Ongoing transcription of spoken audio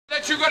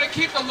that you're going to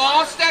keep the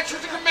law,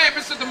 statutes, and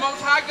commandments that the Most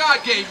High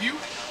God gave you,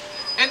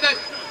 and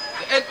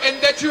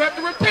that you have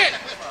to repent.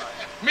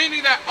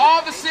 Meaning that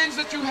all the sins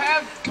that you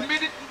have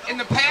committed in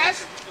the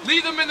past,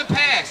 leave them in the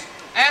past.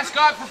 Ask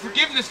God for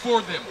forgiveness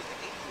for them.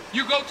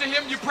 You go to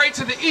Him, you pray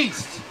to the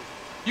east.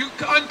 You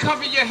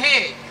uncover your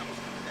head.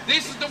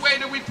 This is the way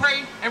that we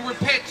pray and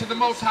repent to the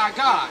Most High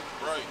God.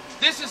 Right.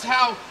 This is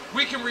how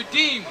we can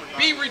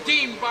be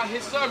redeemed by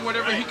His Son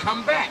whenever He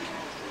come back.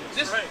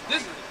 This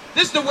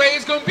is the way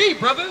it's going to be,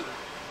 brother.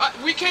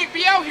 We can't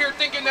be out here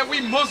thinking that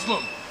we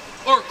Muslim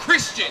or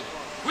Christian.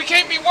 We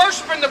can't be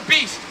worshiping the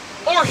beast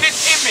or his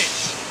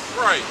image.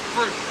 Right.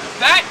 For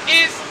that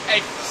is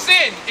a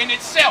sin in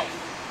itself.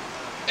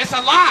 It's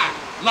a lie.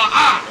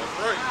 La'ah.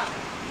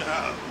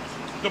 Right.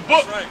 The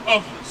book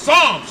of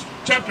Psalms,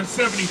 chapter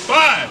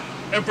 75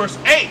 and verse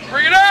 8.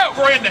 Bring it out.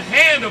 For in the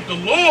hand of the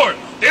Lord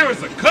there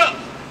is a cup,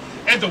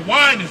 and the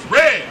wine is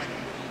red.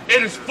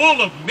 It is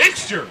full of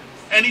mixture,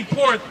 and He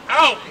poureth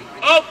out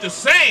of the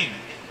same,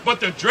 but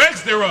the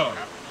dregs thereof,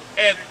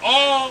 and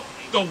all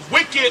the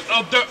wicked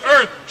of the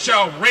earth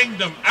shall wring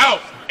them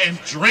out and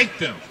drink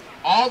them.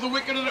 All the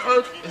wicked of the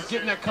earth is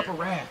getting that cup of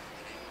wrath.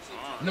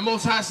 And the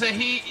Most High said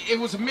it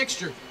was a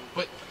mixture.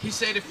 But He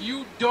said if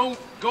you don't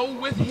go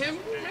with Him,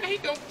 man, He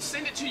don't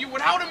send it to you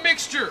without a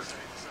mixture.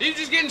 You're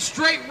just getting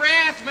straight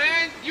wrath,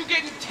 man. You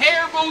getting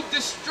terrible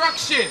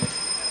destruction.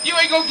 You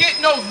ain't gonna get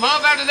no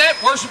love out of that,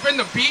 worshiping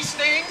the beast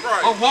thing,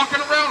 or walking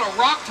around a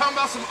rock talking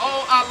about some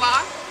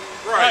Allah.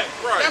 Right.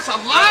 That's a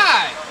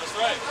lie. That's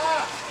right.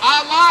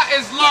 Allah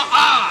is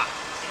la'ah.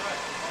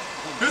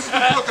 This is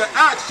the book of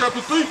Acts, chapter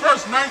 3,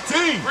 verse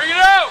 19. Bring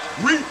it out.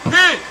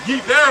 Repent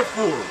ye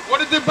therefore. What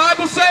did the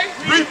Bible say?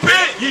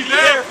 Repent ye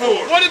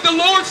therefore. What did the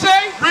Lord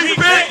say?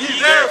 Repent ye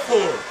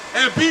therefore,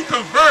 and be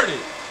converted,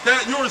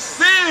 that your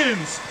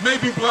sins may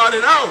be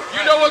blotted out.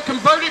 You know what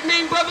converted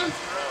means, brother?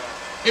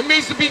 It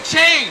means to be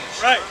changed.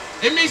 Right.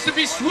 It means to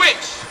be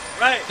switched.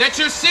 Right. That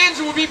your sins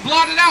will be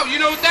blotted out. You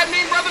know what that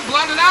means, brother?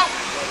 Blotted out?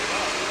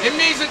 It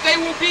means that they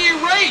will be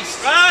erased.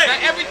 Right.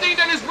 That everything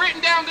that is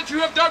written down that you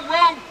have done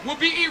wrong will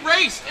be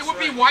erased. It will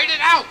be whited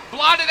out,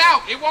 blotted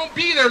out. It won't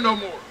be there no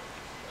more.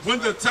 When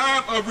the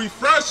time of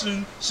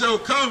refreshing shall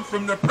come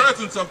from the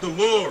presence of the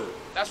Lord.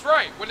 That's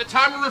right. When the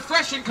time of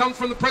refreshing comes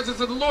from the presence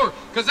of the Lord.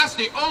 Because that's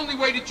the only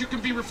way that you can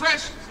be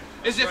refreshed,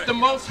 is if the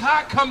Most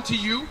High come to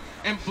you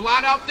and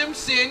blot out them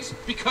sins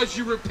because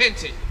you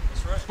repented.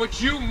 That's right. But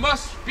you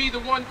must be the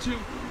one to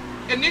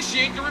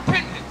initiate the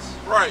repentance.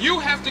 Right. You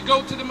have to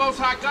go to the Most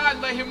High God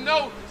and let Him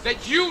know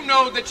that you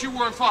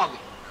were in folly.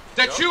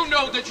 That you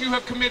know that you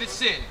have committed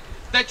sin.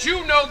 That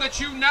you know that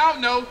you now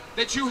know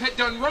that you had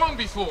done wrong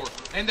before.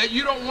 And that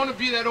you don't want to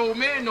be that old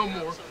man no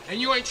more. And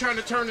you ain't trying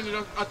to turn into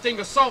a thing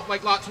of salt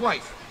like Lot's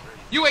wife.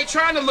 You ain't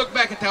trying to look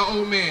back at that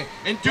old man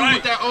and do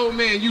what that old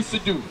man used to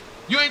do.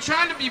 You ain't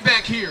trying to be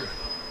back here.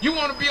 You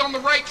want to be on the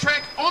right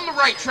track, on the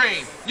right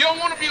train. You don't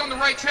want to be on the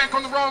right track,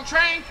 on the wrong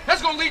train.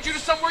 That's going to lead you to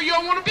somewhere you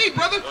don't want to be,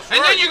 brother.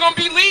 Then you're going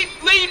to be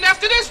leading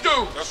after this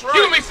dude. That's right.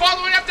 You're going to be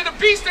following after the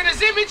beast and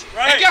his image.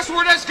 Right. And guess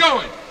where that's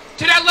going?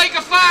 To that lake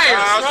of fire.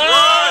 That's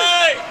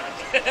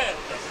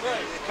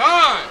right. Come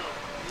on.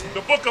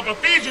 The book of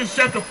Ephesians,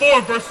 chapter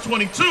 4, verse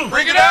 22.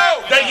 Bring it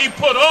out. That ye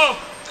put off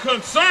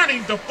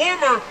concerning the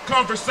former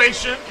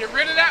conversation, Get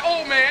rid of that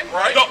old man.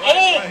 Right. the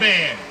old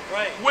man,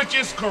 Right. which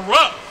is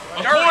corrupt,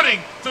 according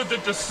to the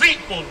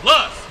deceitful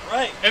lust,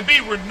 Right. and be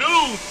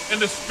renewed in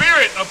the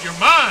spirit of your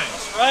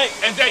minds, Right.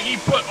 and that ye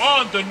put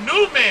on the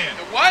new man,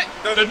 The what?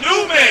 the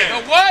new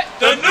man, The what?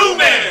 the new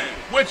man,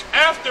 which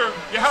after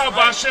Yahweh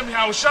Hashem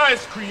Yahushua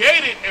is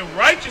created in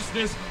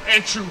righteousness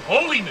and true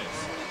holiness.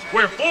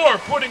 Wherefore,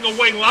 putting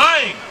away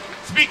lying,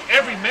 speak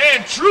every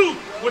man truth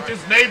with his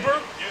neighbor,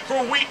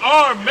 for we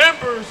are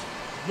members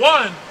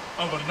one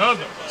of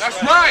another.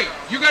 That's right.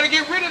 You got to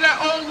get rid of that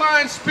old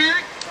lying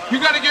spirit. You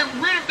got to get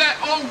rid of that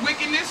old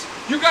wickedness.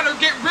 You got to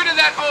get rid of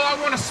that, oh,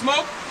 I want to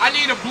smoke. I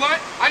need a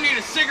blunt. I need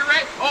a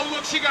cigarette. Oh,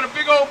 look, she got a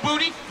big old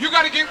booty. You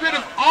got to get rid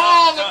of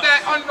all of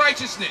that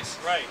unrighteousness.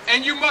 Right.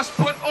 And you must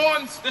put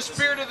on the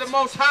spirit of the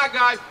Most High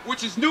God,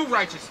 which is new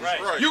righteousness.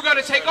 Right. Right. You got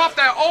to take off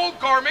that old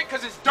garment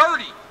because it's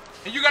dirty.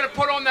 And you got to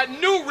put on that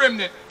new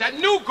remnant, that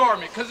new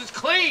garment because it's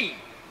clean.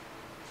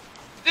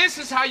 This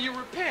is how you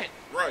repent.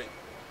 Right.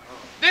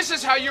 This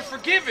is how you're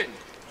forgiven.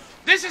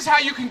 This is how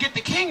you can get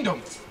the kingdom.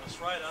 That's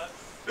right.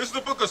 This is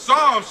the book of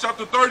Psalms,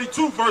 chapter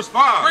 32, verse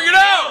 5. Bring it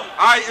out.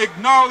 I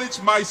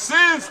acknowledge my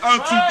sins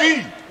unto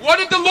thee. What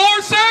did the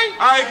Lord say?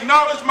 I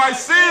acknowledge my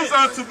sins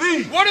unto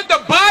thee. What did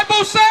the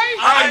Bible say?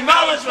 I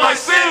acknowledge my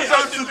sins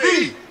unto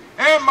thee,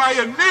 and my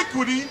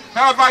iniquity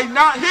have I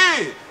not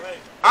hid.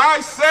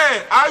 I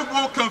said, I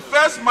will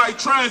confess my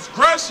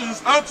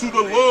transgressions unto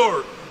the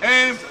Lord,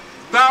 and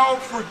thou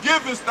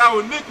forgivest thou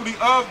iniquity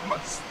of my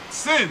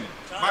sin.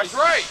 That's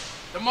right.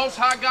 The Most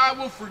High God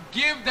will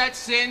forgive that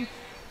sin,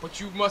 but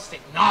you must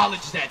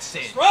acknowledge that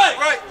sin. Right.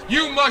 Right.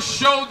 You must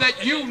show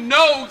that you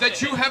know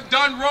that you have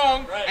done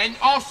wrong, Right. and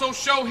also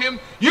show him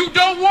you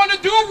don't want to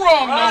do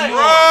wrong Right. no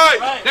more.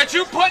 Right. That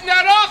you putting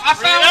that off. I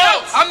Bring found it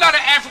out out. I'm not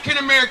an African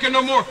American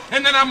no more,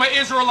 and then I'm an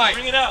Israelite.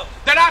 Bring it out.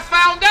 That I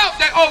found out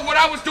oh, what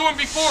I was doing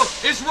before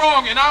is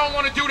wrong and I don't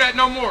want to do that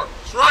no more.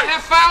 right. I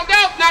have found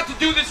out not to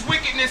do this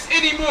wickedness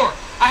anymore.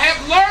 I have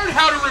learned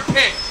how to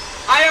repent.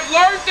 I have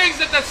learned things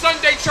that the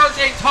Sunday church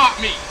ain't taught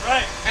me.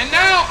 Right. And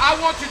now I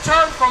want to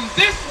turn from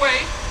this way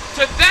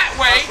to that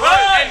way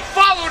right. and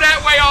follow that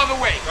way all the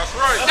way. That's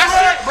right. That's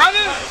it,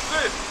 brother.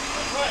 That's it.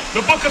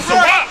 The book of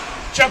Sirach,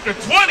 chapter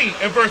 20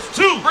 and verse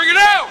 2. Bring it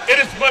out. It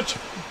is much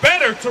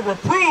better to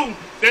reprove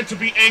than to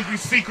be angry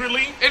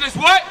secretly. It is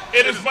what?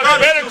 It is much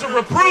better to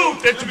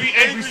reprove than to be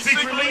angry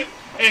secretly.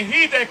 And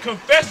he that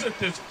confesseth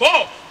his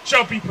fault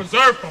shall be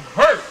preserved from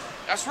hurt.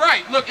 That's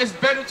right. Look, it's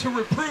better to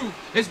reprove.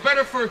 It's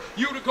better for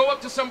you to go up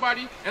to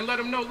somebody and let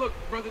them know, look,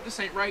 brother, this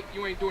ain't right.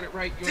 You ain't doing it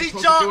right. You ain't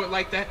supposed to do it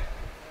like that.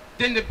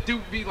 Then the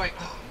dude be like,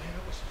 oh, man,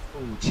 I wish this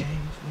food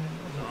changed, man.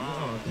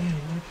 Oh, damn,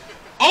 man.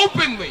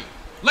 Openly,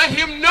 let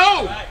him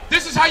know. Right.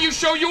 This is how you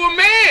show you a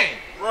man.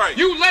 Right.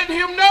 You let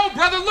him know,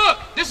 brother, look,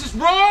 this is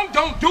wrong.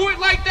 Don't do it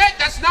like that.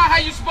 That's not how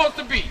you're supposed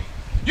to be.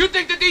 You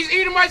think that these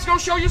Edomites gonna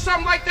show you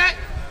something like that?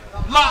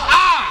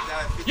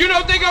 La-ah! You know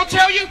what they gonna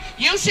tell you?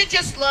 You should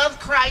just love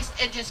Christ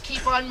and just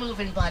keep on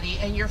moving, buddy,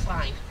 and you're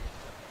fine.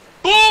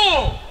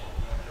 Bull!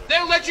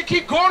 They'll let you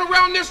keep going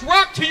around this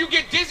rock till you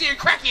get dizzy and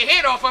crack your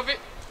head off of it.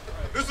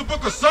 This is the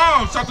book of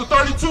Psalms, chapter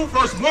 32,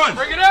 verse 1.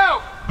 Bring it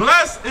out.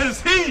 Blessed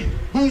is he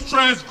whose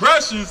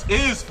transgressions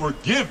is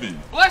forgiven.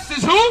 Blessed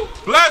is who?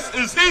 Blessed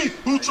is he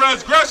whose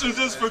transgressions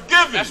is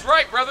forgiven. That's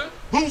right, brother.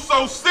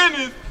 Whoso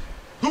sin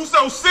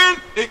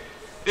it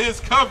is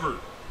covered.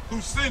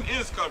 Whose sin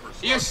is covered.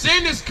 Your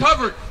sin is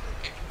covered.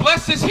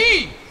 Blessed is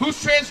he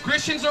whose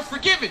transgressions are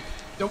forgiven.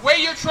 The way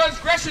your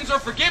transgressions are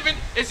forgiven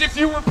is if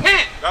you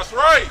repent. That's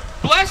right.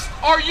 Blessed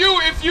are you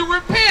if you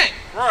repent.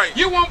 Right.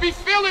 You won't be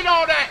feeling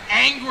all that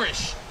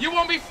anguish. You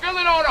won't be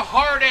feeling all the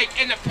heartache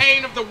and the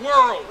pain of the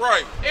world.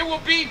 Right. It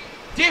will be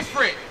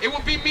different. It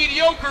will be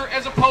mediocre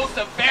as opposed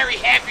to very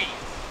heavy.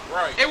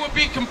 Right. It will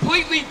be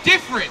completely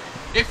different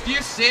if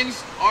your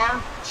sins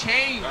are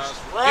changed. That's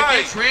right.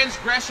 If your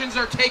transgressions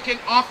are taken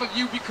off of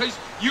you because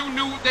you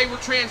knew they were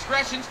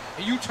transgressions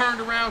and you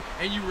turned around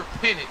and you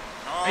repented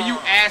and you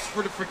asked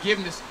for the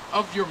forgiveness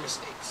of your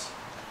mistakes.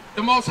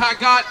 The Most High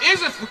God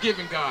is a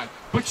forgiving God,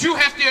 but you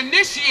have to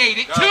initiate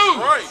it too.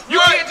 Right. You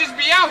can't just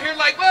be out here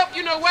like, well,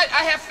 you know what?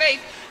 I have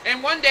faith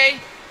and one day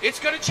it's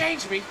going to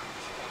change me.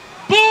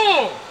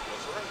 Bull!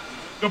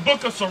 The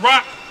book of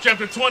Sirach,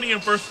 chapter 20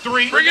 and verse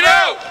 3. Bring it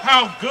out.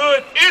 How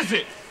good is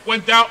it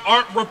when thou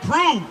art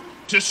reproved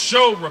to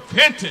show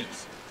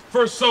repentance,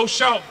 for so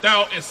shalt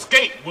thou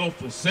escape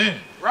willful sin.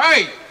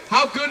 Right.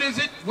 How good is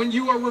it when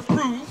you are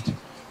reproved,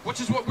 which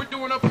is what we're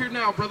doing up here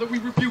now, brother. We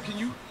rebuking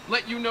you,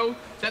 let you know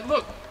that,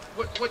 look,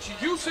 what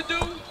you used to do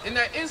in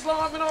that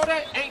Islam and all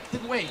that ain't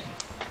the way.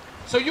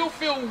 So you'll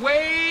feel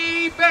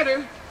way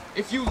better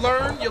if you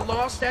learn your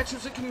law,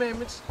 statutes, and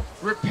commandments,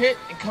 repent,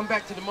 and come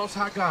back to the Most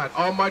High God,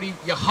 Almighty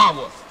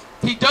Yahweh.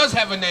 He does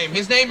have a name.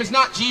 His name is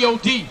not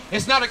G-O-D.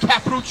 It's not a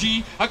capital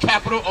G, a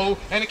capital O,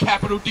 and a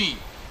capital D.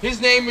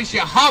 His name is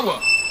Yahweh.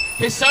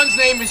 His son's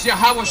name is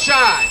Yahweh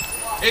Shai.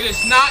 It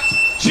is not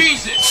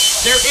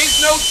Jesus. There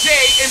is no J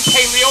in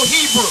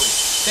Paleo-Hebrew.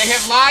 They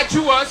have lied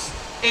to us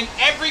in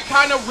every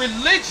kind of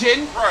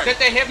religion that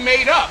they have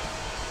made up.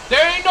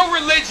 There ain't no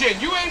religion.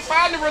 You ain't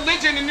find a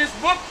religion in this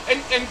book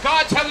and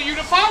God telling you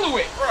to follow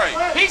it.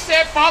 Right. He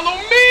said, follow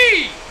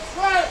me.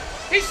 Right.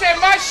 He said,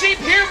 my sheep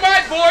hear my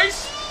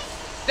voice.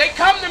 They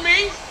come to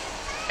me,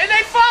 and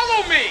they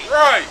follow me.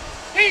 Right.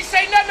 He ain't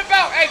say nothing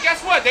about, hey,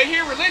 guess what? They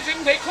hear religion,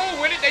 they cool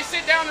with it, they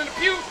sit down in the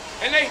pew,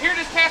 and they hear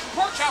this pastor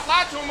pork chop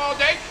lie to them all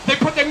day. They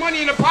put their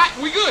money in the pot,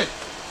 we good.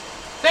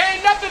 There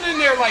ain't nothing in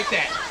there like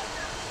that.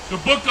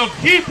 The book of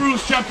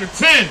Hebrews, chapter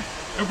 10,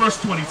 and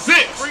verse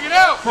 26. Bring it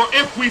out. For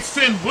if we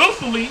sin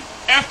willfully,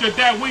 after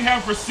that we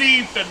have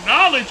received the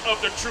knowledge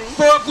of the truth.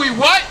 For if we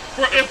what?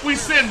 For if we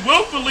sin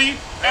willfully,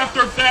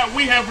 after that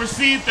we have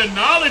received the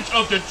knowledge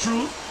of the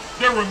truth,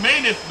 there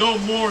remaineth no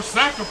more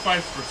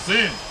sacrifice for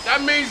sin.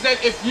 That means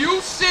that if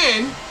you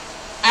sin,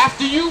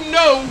 after you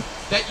know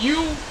that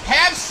you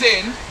have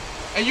sinned,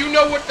 and you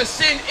know what the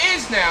sin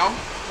is now,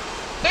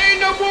 there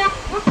ain't no more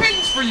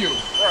repentance for you.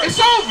 Right.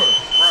 It's over.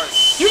 Right.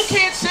 You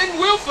can't sin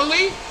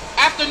willfully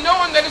after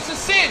knowing that it's a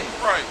sin.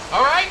 Right.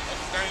 All right?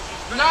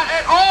 Not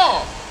at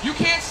all. You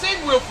can't sin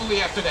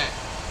willfully after that.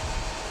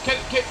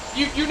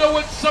 You know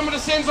what some of the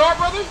sins are,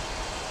 brother?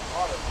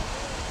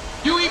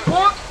 You eat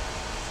pork?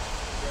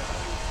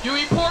 You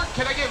eat pork?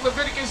 Can I get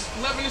Leviticus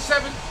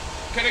 11:7?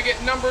 Can I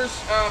get Numbers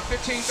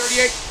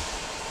 15:38?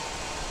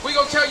 We're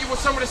going to tell you what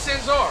some of the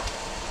sins are.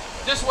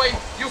 This way,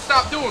 you'll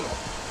stop doing them.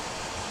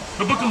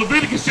 The book of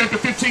Leviticus, chapter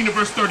 15, and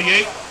verse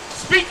 38.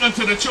 Speak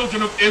unto the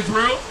children of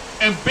Israel,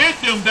 and bid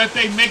them that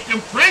they make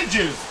them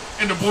fringes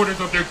in the borders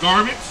of their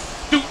garments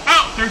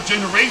throughout their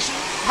generations.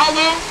 How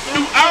long?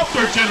 Throughout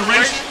their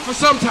generations. For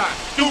some time.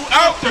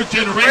 Throughout their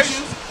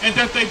generations. And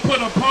that they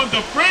put upon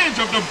the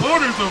fringe of the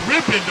borders a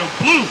ribbon of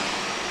blue.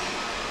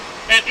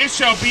 And it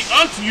shall be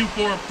unto you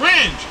for a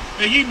fringe,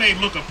 that ye may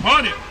look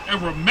upon it,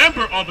 and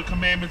remember all the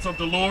commandments of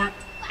the Lord,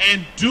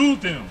 and do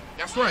them.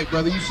 That's right,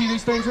 brother. You see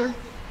these things here?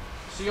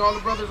 See all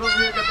the brothers over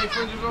here got their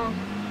fringes on?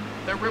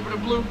 that ribbon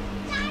of blue?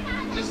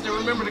 This is to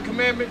remember the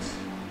commandments.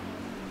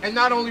 And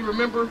not only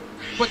remember,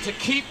 but to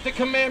keep the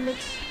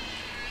commandments.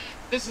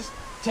 This is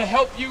to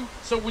help you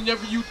so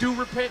whenever you do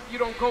repent, you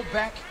don't go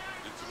back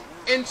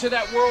into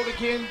that world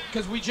again.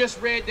 Because we just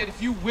read that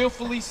if you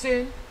willfully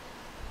sin,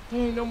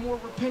 there ain't no more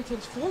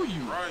repentance for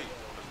you. Right.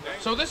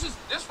 So this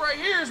right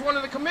here is one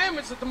of the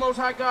commandments that the Most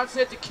High God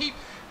said to keep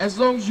as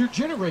long as you're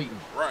generating.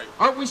 Right.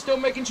 Aren't we still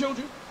making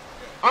children?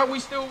 Aren't we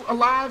still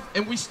alive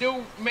and we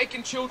still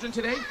making children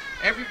today?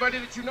 Everybody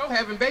that you know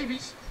having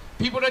babies.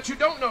 People that you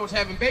don't know is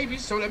having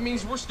babies, so that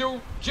means we're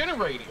still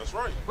generating. That's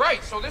right.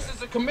 Right, so this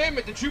is a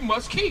commandment that you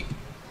must keep.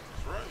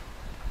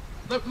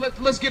 That's right.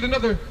 Let's get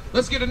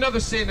another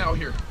sin out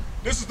here.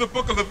 This is the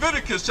book of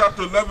Leviticus,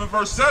 chapter 11,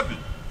 verse 7.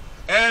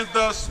 And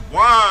the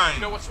swine.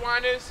 You know what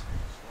swine is?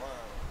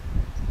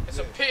 It's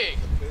a pig.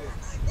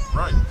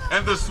 Right.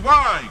 And the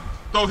swine,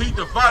 though he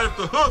divideth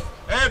the hoof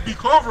and be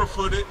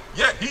clover-footed,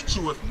 yet he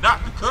cheweth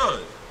not the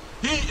cud.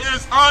 He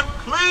is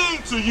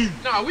unclean to you.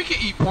 No, we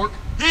can eat pork.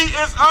 He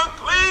is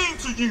unclean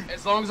to you.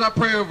 As long as I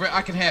pray over it,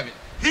 I can have it.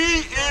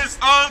 He is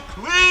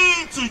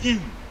unclean to you.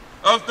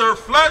 Of their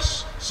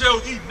flesh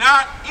shall ye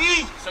not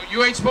eat, So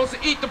you ain't supposed to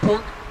eat the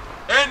pork.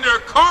 and their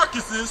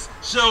carcasses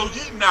shall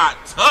ye not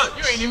touch.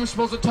 You ain't even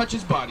supposed to touch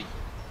his body.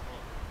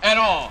 At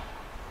all.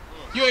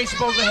 You ain't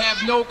supposed to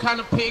have no kind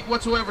of pig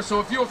whatsoever. So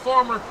if you're a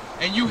farmer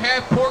and you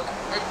have pork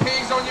and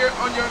pigs on your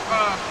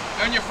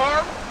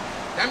farm,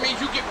 that means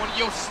you get one of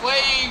your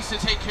slaves to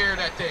take care of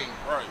that thing.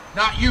 Right.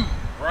 Not you.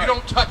 Right. You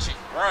don't touch it.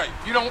 Right.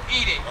 You don't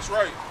eat it. That's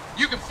right.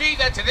 You can feed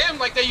that to them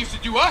like they used to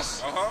do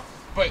us, Uh-huh.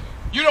 but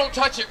you don't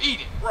touch or eat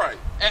it Right.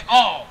 at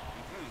all.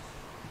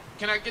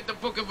 Can I get the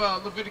book of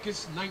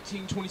Leviticus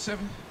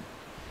 19:27?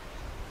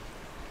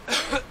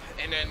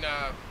 And then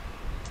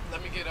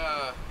let me get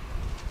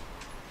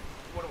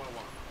what do I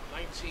want?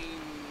 19.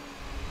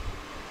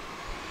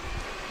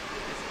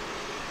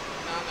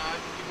 No,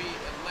 give me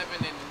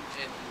 11 and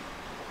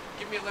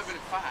give me 11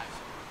 and 5.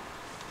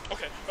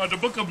 Okay. The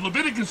book of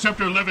Leviticus,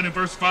 chapter 11 and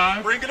verse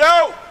 5. Bring it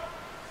out.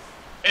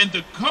 And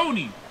the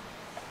coney,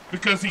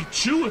 because he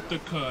cheweth the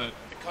cud.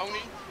 The coney,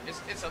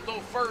 it's a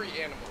little furry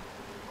animal.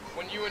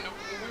 When we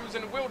was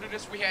in the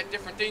wilderness, we had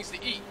different things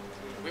to eat.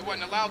 We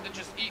wasn't allowed to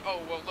just eat, oh,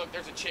 well, look,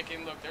 there's a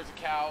chicken, look, there's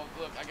a cow,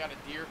 look, I got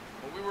a deer.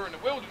 When we were in the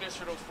wilderness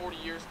for those 40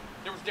 years,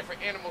 there was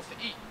different animals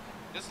to eat.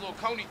 This little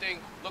coney thing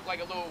looked like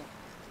a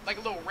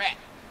little rat.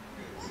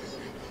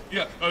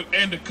 Yeah,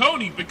 and the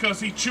coney, because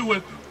he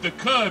cheweth the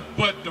cud,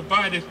 but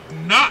divideth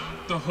not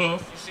the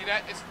hoof. You see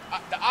that? It's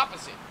the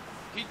opposite.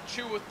 He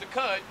cheweth the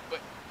cud, but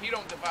he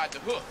don't divide the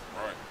hoof.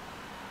 Right.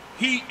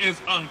 He is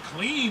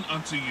unclean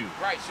unto you.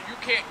 Right, so you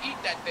can't eat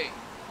that thing.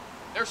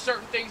 There's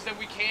certain things that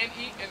we can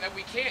eat and that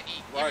we can't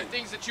eat. Right. Even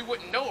things that you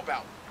wouldn't know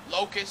about.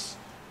 Locusts,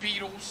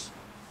 beetles,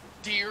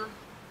 deer.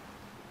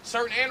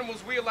 Certain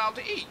animals we allowed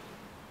to eat.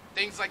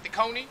 Things like the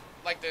coney,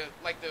 like the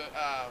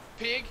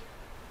pig,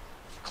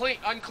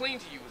 unclean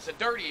to you. It's a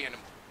dirty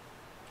animal.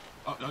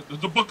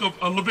 The book of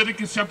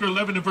Leviticus chapter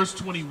 11 and verse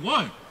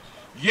 21.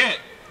 Yet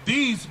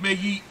these may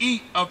ye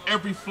eat of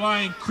every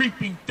flying,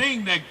 creeping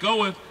thing that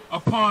goeth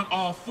upon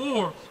all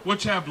four,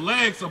 which have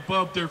legs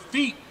above their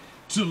feet,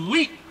 to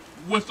leap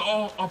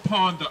withal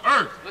upon the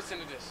earth. Listen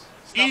to this.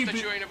 Stuff that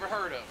you ain't ever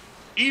heard of.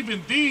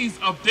 Even these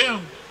of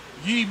them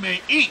ye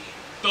may eat.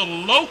 The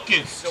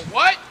locust. The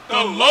what?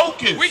 The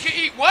locust. We can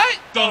eat what?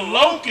 The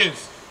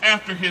locust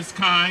after his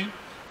kind,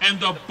 and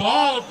the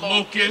bald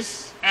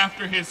locust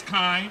after his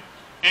kind,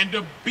 and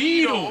the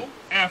beetle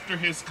after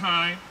his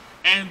kind,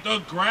 and the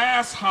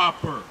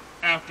grasshopper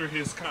after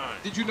his kind.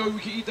 Did you know we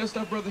can eat that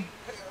stuff, brother?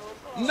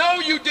 No,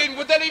 you didn't.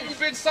 Would that even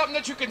been something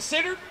that you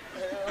considered?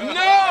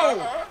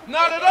 No,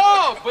 not at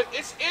all. But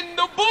it's in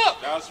the book.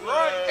 That's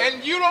right.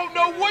 And you don't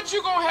know what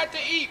you're going to have to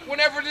eat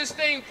whenever this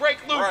thing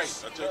break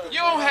loose. Right. You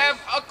don't have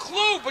a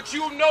clue, but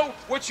you'll know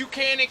what you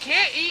can and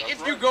can't eat.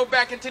 That's if you go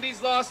back into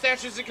these laws,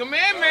 statutes, and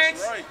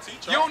commandments. That's right.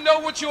 Teach You'll know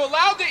what you're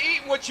allowed to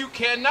eat and what you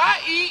cannot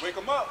eat. Wake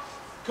them up.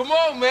 Come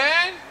on,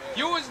 man.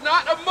 You is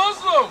not a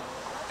Muslim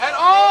at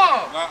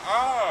all.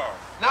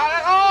 Not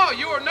at all.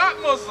 You are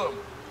not Muslim.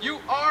 You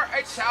are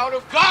a child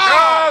of God.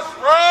 That's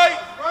right.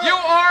 You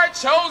are a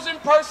chosen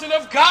person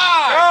of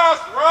God.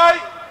 That's right.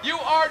 You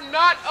are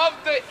not of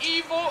the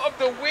evil, of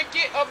the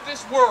wicked of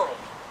this world.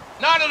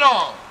 Not at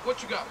all.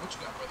 What you got? What you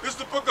got, brother? This is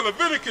the book of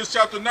Leviticus,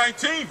 chapter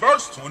 19,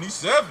 verse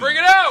 27. Bring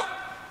it out.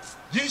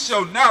 Ye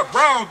shall not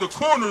round the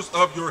corners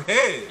of your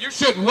head. You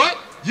shouldn't what?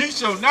 Ye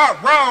shall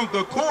not round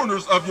the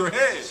corners of your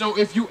head. So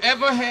if you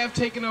ever have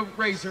taken a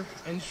razor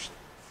and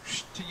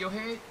to your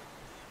head,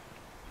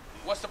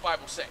 what's the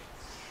Bible say?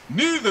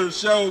 Neither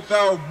shalt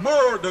thou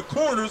moor the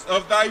corners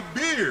of thy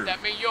beard.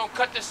 That means you don't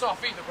cut this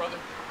off either, brother.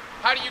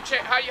 How do you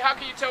how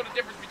can you tell the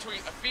difference between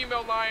a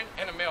female lion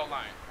and a male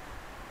lion?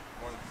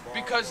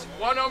 Because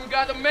one of them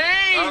got a mane,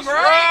 That's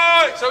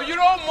right? right. So you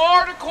don't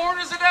mar the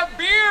corners of that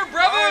beard,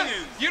 brother.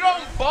 Lions. You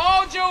don't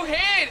bald your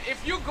head.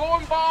 If you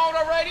going bald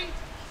already,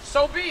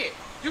 so be it.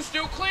 You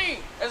still clean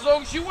as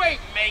long as you ain't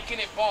making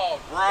it bald.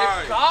 Right.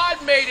 If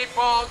God made it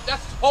bald,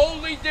 that's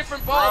totally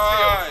different bald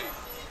Right. field.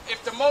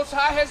 if the Most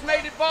High has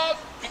made it bald,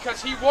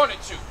 because he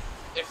wanted to.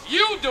 If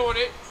you doing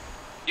it,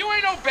 you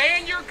ain't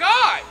obeying your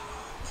God.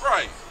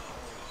 Right.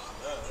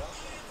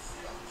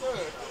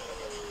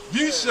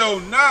 Ye shall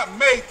not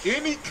make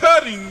any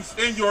cuttings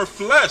in your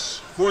flesh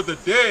for the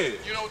dead.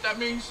 You know what that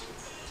means?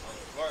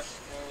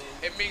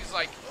 It means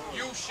like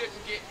you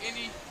shouldn't get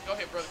any. Go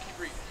ahead, brother, keep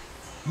reading.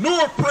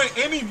 Nor print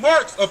any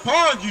marks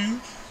upon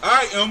you.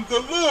 I am the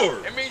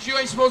Lord. It means you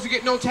ain't supposed to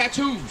get no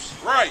tattoos.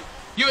 Right.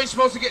 You ain't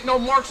supposed to get no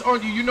marks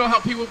on you. You know how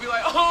people be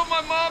like, oh,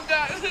 my mom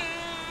died.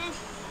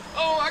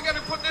 Oh, I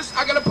gotta put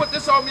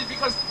this on me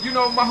because, you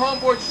know, my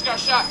homeboy just got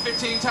shot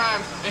 15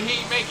 times and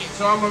he ain't make it.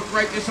 So I'm gonna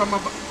write this on my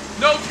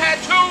no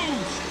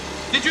tattoos.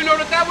 Did you know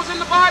that that was in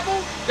the Bible?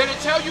 That it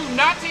tell you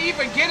not to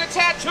even get a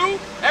tattoo?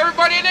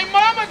 Everybody and their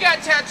mama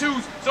got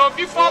tattoos. So if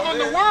you following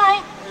the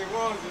world.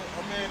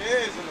 It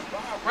is in the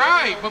Bible.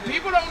 Right, but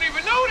people don't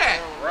even know that.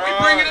 Right. We're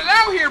bringing it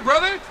out here,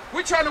 brother.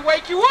 We're trying to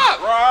wake you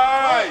up.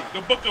 Right.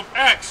 The book of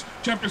Acts,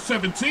 chapter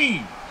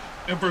 17,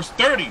 and verse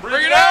 30.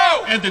 Bring it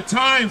out. And the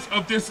times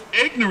of this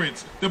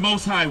ignorance, the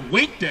Most High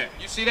winked at.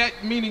 You see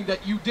that? Meaning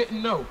that you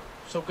didn't know.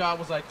 So God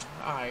was like,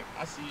 all right,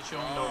 I see you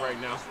don't know right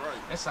now. That's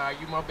right. That's all right,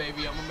 you my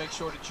baby. I'm going to make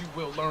sure that you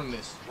will learn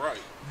this.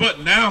 Right. But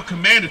now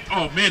commandeth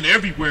all men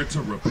everywhere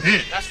to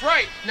repent. That's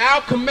right. Now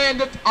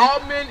commandeth all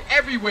men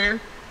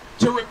everywhere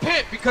to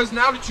repent, because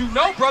now that you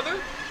know,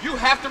 brother, you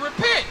have to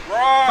repent.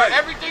 Right. For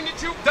everything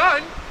that you've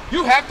done,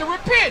 you have to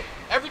repent.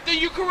 Everything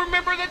you can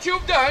remember that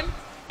you've done,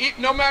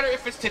 no matter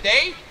if it's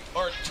today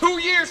or 2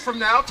 years from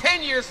now,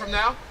 10 years from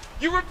now,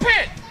 you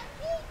repent.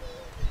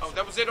 Oh,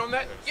 that was it on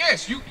that?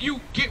 Yes, you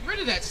get rid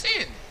of that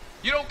sin.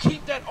 You don't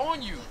keep that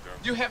on you.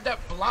 You have that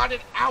blotted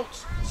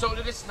out so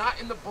that it's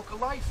not in the book of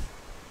life.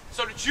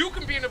 So that you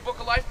can be in the book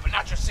of life, but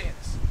not your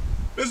sins.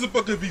 This is the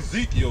book of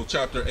Ezekiel,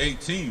 chapter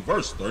 18,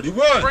 verse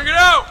 31. Bring it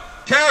out.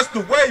 Cast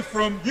away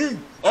from you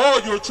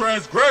all your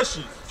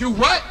transgressions. Do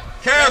what?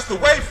 Cast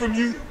away from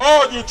you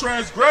all your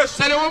transgressions.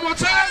 Say that one more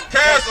time.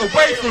 Cast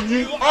away from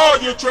you all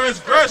your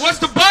transgressions. What's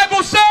the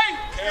Bible say?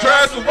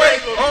 Cast away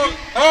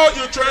all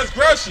your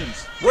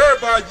transgressions,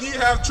 whereby ye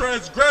have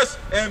transgressed,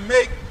 and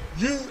make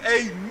you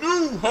a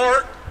new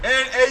heart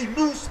and a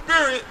new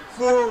spirit.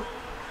 For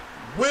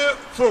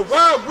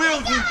why will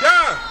ye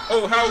die,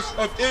 O house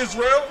of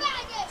Israel?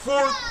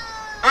 For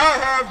I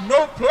have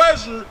no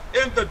pleasure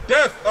in the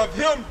death of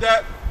him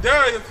that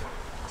dieth,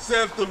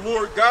 saith the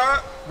Lord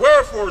God.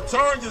 Wherefore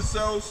turn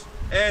yourselves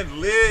and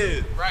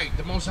live. Right,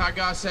 the Most High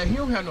God said he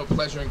don't have no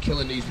pleasure in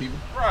killing these people.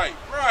 Right.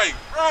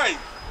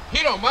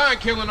 He don't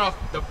mind killing off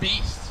the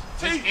beast,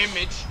 his Teach.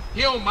 image.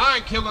 He don't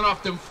mind killing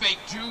off them fake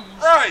Jews.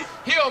 Right.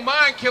 He don't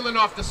mind killing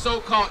off the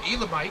so-called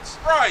Elamites.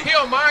 Right. He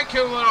don't mind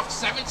killing off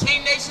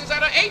 17 nations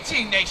out of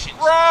 18 nations.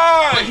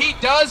 Right. But he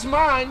does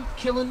mind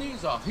killing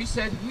these off. He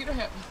said he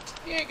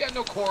ain't got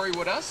no quarry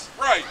with us.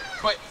 Right.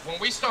 But when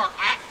we start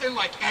acting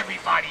like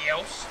everybody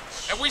else,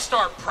 and we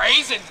start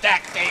praising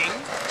that thing,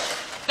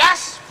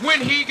 that's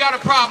when he got a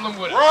problem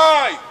with us.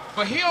 Right.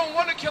 But he don't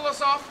want to kill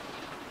us off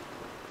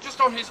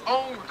just on his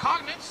own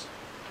recognizance.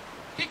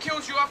 He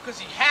kills you off because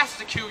he has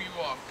to kill you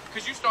off,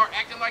 because you start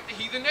acting like the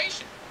heathen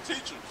nation.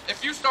 Teachers.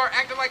 If you start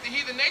acting like the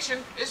heathen nation,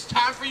 it's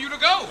time for you to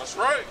go. That's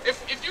right.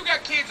 If you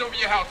got kids over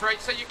your house, right?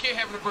 Say your kid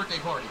having a birthday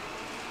party,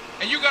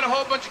 and you got a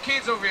whole bunch of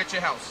kids over at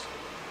your house,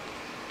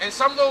 and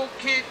some little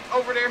kid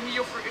over there, he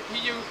your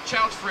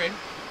child's friend,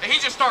 and he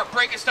just start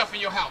breaking stuff in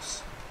your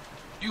house.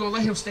 You gonna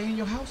let him stay in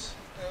your house?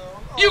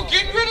 You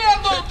getting rid of that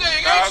little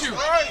thing, ain't you?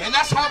 Right. And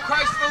that's how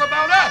Christ feel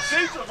about us.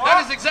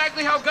 That is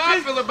exactly how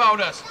God feel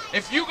about us.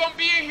 If you gonna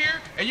be in here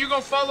and you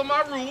gonna follow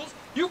my rules,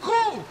 you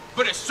cool.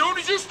 But as soon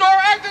as you start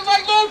acting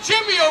like little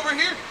Jimmy over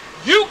here,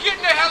 you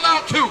getting the hell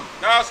out too.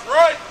 That's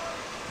right.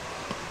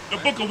 The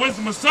book of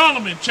Wisdom of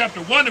Solomon,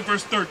 chapter 1 and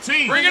verse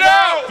 13. Bring it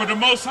out. For the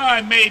Most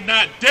High made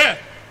not death,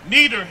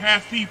 neither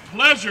hath he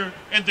pleasure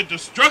in the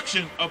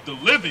destruction of the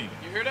living.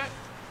 You hear that?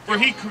 For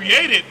he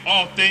created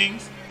all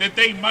things that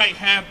they might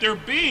have their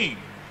being,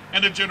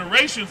 and the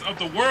generations of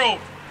the world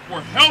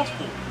were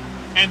healthful,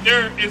 and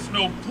there is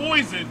no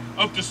poison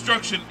of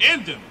destruction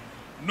in them,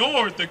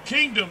 nor the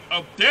kingdom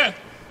of death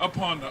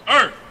upon the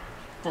earth.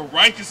 For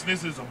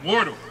righteousness is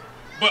immortal,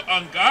 but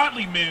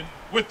ungodly men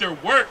with their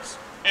works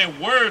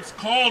and words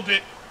called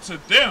it to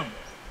them.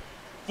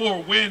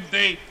 For when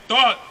they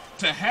thought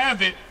to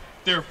have it,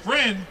 their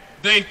friend,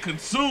 they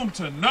consumed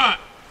to naught,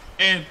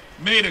 and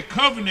made a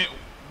covenant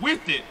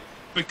with it,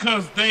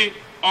 because they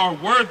are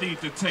worthy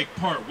to take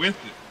part with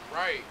it.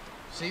 Right.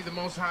 See, the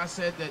Most High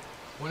said that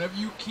whenever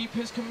you keep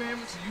his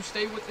commandments and you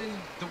stay within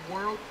the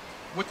world,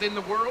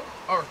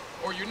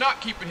 or you're not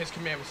keeping his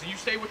commandments and you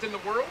stay within the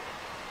world,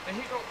 then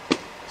he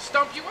gonna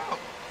stump you out.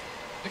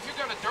 If you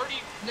got a dirty,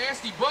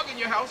 nasty bug in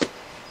your house,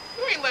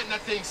 you ain't letting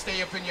that thing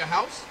stay up in your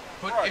house.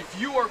 But Right. if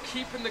you are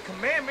keeping the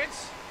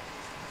commandments,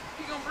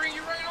 he gonna bring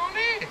you right on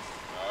in.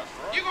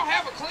 You're gonna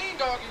have a clean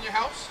dog in your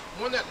house,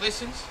 one that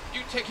listens.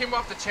 You take him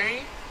off the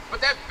chain. But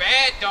that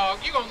bad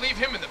dog, you're gonna leave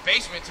him in the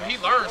basement till he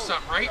learns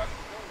something, right?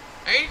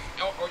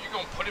 Or you're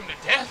gonna put him to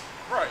death.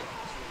 Right.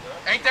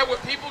 Ain't that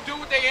what people do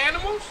with their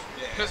animals?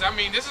 Because, I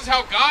mean, this is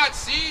how God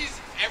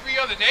sees every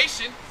other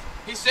nation.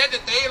 He said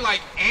that they are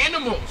like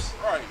animals.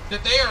 Right.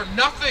 That they are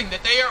nothing.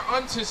 That they are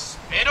unto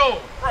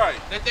spittle. Right.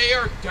 That they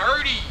are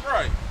dirty.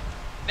 Right.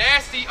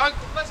 Nasty.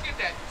 Let's get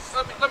that.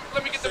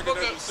 Let me get the book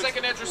of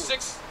 2 Ezra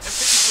 6 and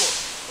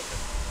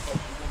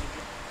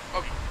 54.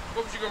 Okay.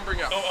 What was you going to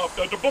bring out?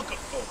 The book of...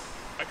 Oh,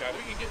 I got it.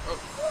 We can get...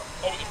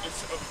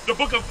 The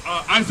book of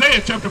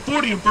Isaiah chapter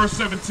 40 and verse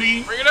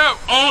 17. Bring it out.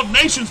 All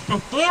nations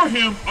before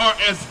him are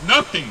as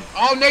nothing.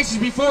 All nations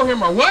before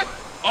him are what?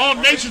 All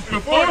nations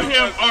before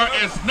him are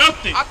as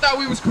nothing. I thought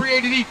we was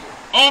created equal.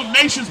 All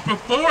nations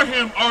before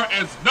him are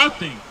as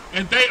nothing,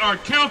 and they are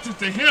counted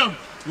to him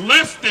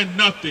less than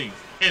nothing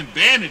and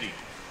vanity.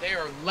 They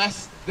are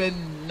less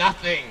than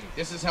nothing.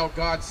 This is how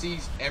God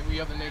sees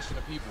every other nation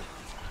of people.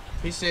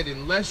 He said,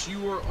 unless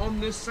you are on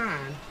this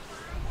sign,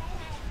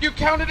 you're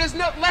counted as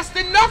less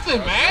than nothing,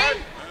 man.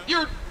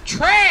 You're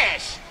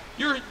trash.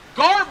 You're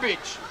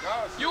garbage.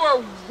 You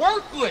are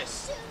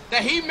worthless.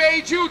 That he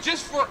made you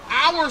just for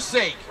our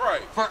sake.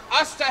 Right. For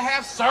us to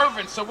have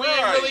servants, so we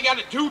ain't really got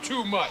to do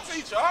too much.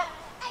 Teach up.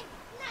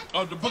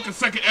 The book of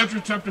 2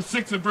 Ezra chapter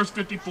 6 and verse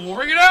 54.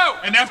 Bring it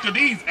out. And after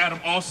these, Adam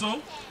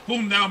also,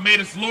 whom thou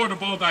madest Lord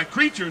of all thy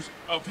creatures,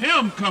 of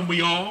him come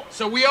we all.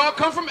 So we all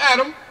come from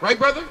Adam, right,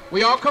 brother?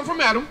 We all come from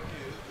Adam.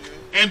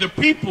 And the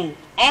people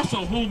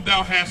also whom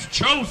thou hast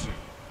chosen.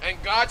 And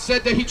God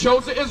said that he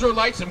chose the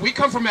Israelites, and we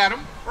come from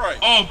Adam. Right.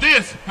 All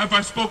this have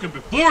I spoken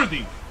before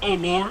thee, O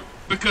Lord,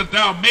 because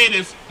thou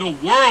madest the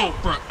world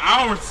for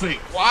our sake.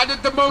 Why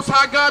did the Most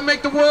High God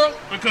make the world?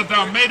 Because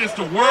thou madest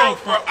the world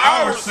for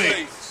our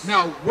sake.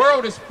 Now,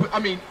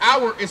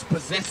 our is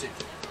possessive.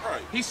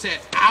 Right. He said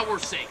our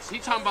sakes.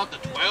 He's talking about the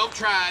 12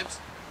 tribes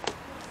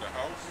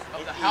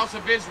of the house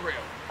of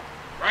Israel,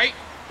 right?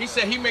 He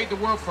said he made the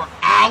world for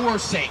our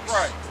sakes.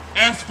 Right.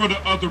 As for the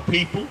other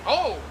people.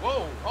 Oh.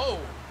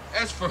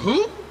 As for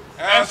who?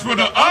 As for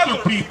the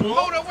other people.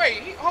 Hold up.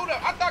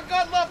 I thought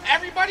God loved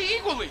everybody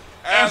equally.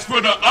 As for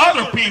the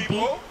other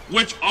people,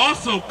 which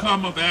also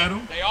come of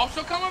Adam, They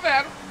also come of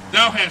Adam.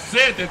 thou hast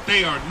said that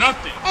they are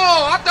nothing.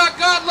 Oh, I thought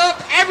God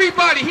loved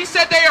everybody. He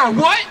said they are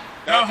what?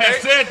 Thou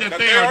hast said that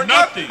they are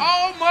nothing.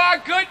 Oh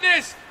my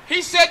goodness.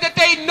 He said that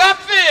they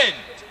nothing.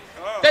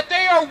 That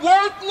they are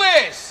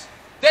worthless.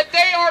 That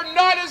they are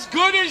not as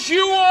good as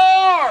you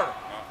are.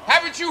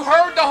 Haven't you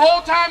heard the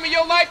whole time of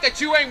your life that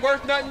you ain't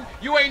worth nothing?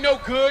 You ain't no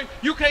good.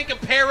 You can't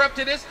compare up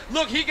to this.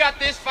 Look, he got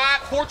this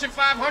Fortune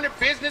 500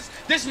 business.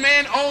 This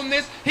man owned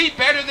this. He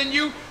better than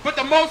you. But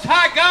the Most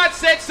High God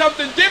said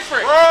something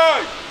different.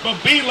 Right.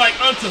 But be like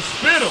unto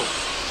spittle,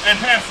 and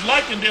hast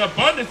likened the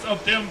abundance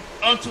of them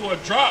unto a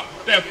drop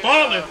that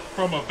falleth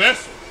from a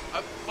vessel.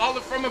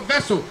 Fallen from a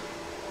vessel.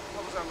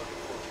 What was I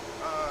looking for?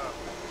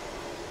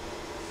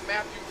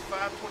 Matthew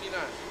 5:29. Is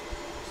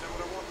that what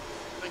I want?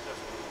 I think that's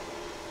what I want.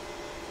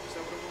 Is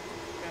that what I want?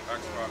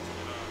 Acts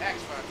 5:29.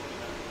 Acts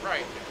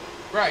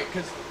 5:29. Right,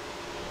 because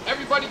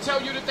everybody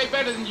tell you that they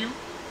better than you,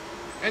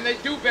 and they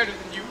do better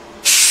than you.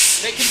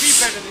 They can be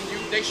better than you.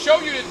 They show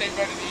you that they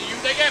better than you.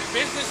 They got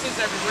businesses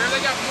everywhere.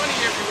 They got money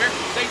everywhere.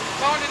 They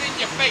flaunt it in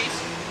your face.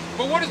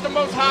 But what does the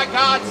Most High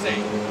God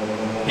say?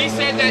 He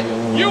said that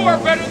you are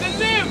better than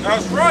them.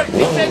 That's right.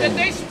 He said that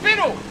they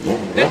spittle,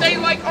 that they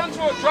like unto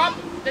a drop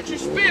that you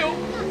spill.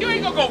 You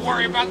ain't gonna go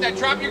worry about that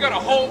drop. You got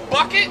a whole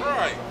bucket.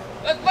 Right.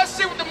 Let's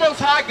see what the Most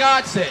High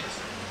God says.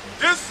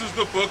 This is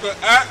the book of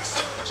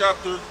Acts,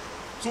 chapter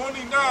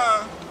 29,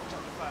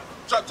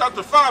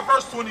 chapter 5,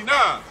 verse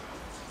 29.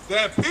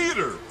 Then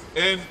Peter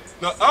and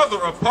the other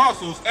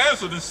apostles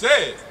answered and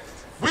said,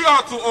 we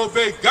ought to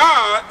obey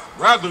God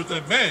rather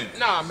than men.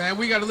 Nah, man,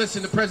 we gotta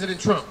listen to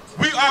President Trump.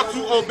 We ought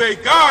to obey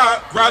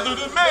God rather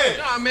than men.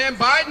 Nah, man,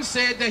 Biden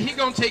said that he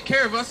gonna take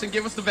care of us and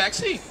give us the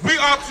vaccine. We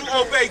ought to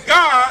obey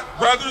God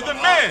rather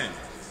than men.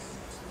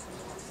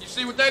 You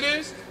see what that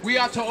is? We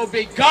ought to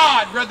obey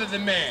God rather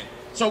than man.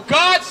 So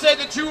God said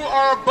that you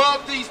are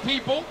above these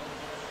people.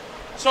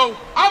 So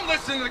I'm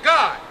listening to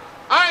God.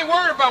 I ain't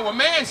worried about what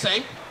man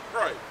say.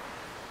 Right.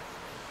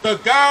 The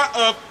God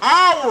of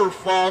our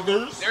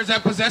fathers There's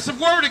that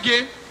possessive word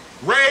again.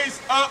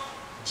 raised up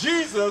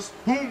Jesus,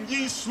 whom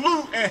ye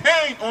slew and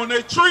hanged on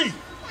a tree.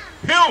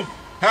 Him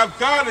have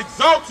God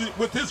exalted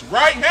with his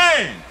right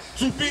hand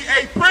to be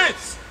a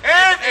prince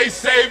and a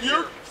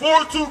savior,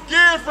 for to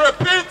give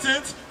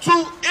repentance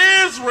to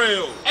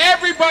Israel.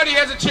 Everybody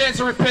has a chance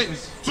of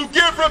repentance. To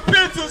give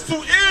repentance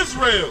to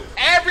Israel.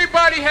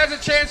 Everybody has a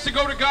chance to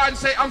go to God and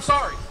say, I'm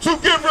sorry. To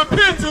give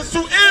repentance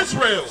to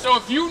Israel. So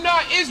if you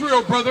not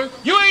Israel, brother,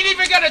 you ain't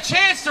even got a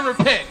chance to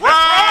repent.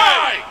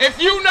 Right.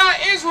 If you not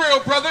Israel,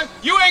 brother,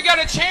 you ain't got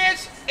a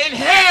chance in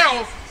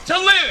hell to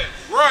live.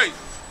 Right.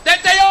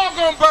 That they all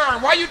gonna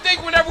burn. Why you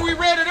think whenever we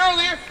read it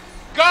earlier,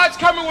 God's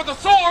coming with a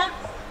sword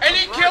and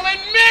he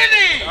killing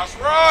many? That's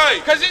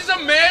right. Because he's a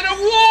man of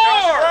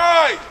war.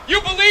 That's right.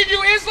 You believe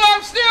you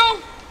Islam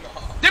still?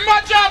 Then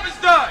my job is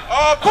done.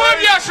 Kwam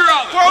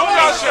Yasharala. Kwam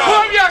Yasharala.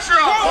 Kwam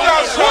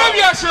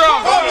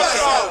Yasharala. Kwam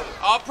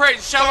Yasharala. All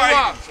praise.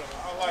 Shalom.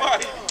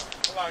 Right.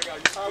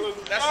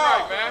 That's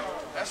right, man.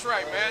 That's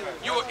right, man.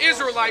 You're an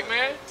Israelite,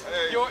 man.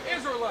 You're an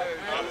Israelite,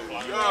 man.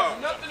 You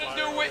have nothing to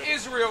do with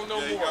Israel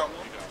no more.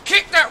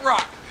 Kick that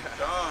rock.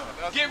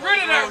 Get rid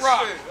of that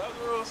rock.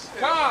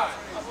 God.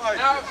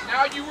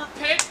 Now you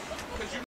repent because you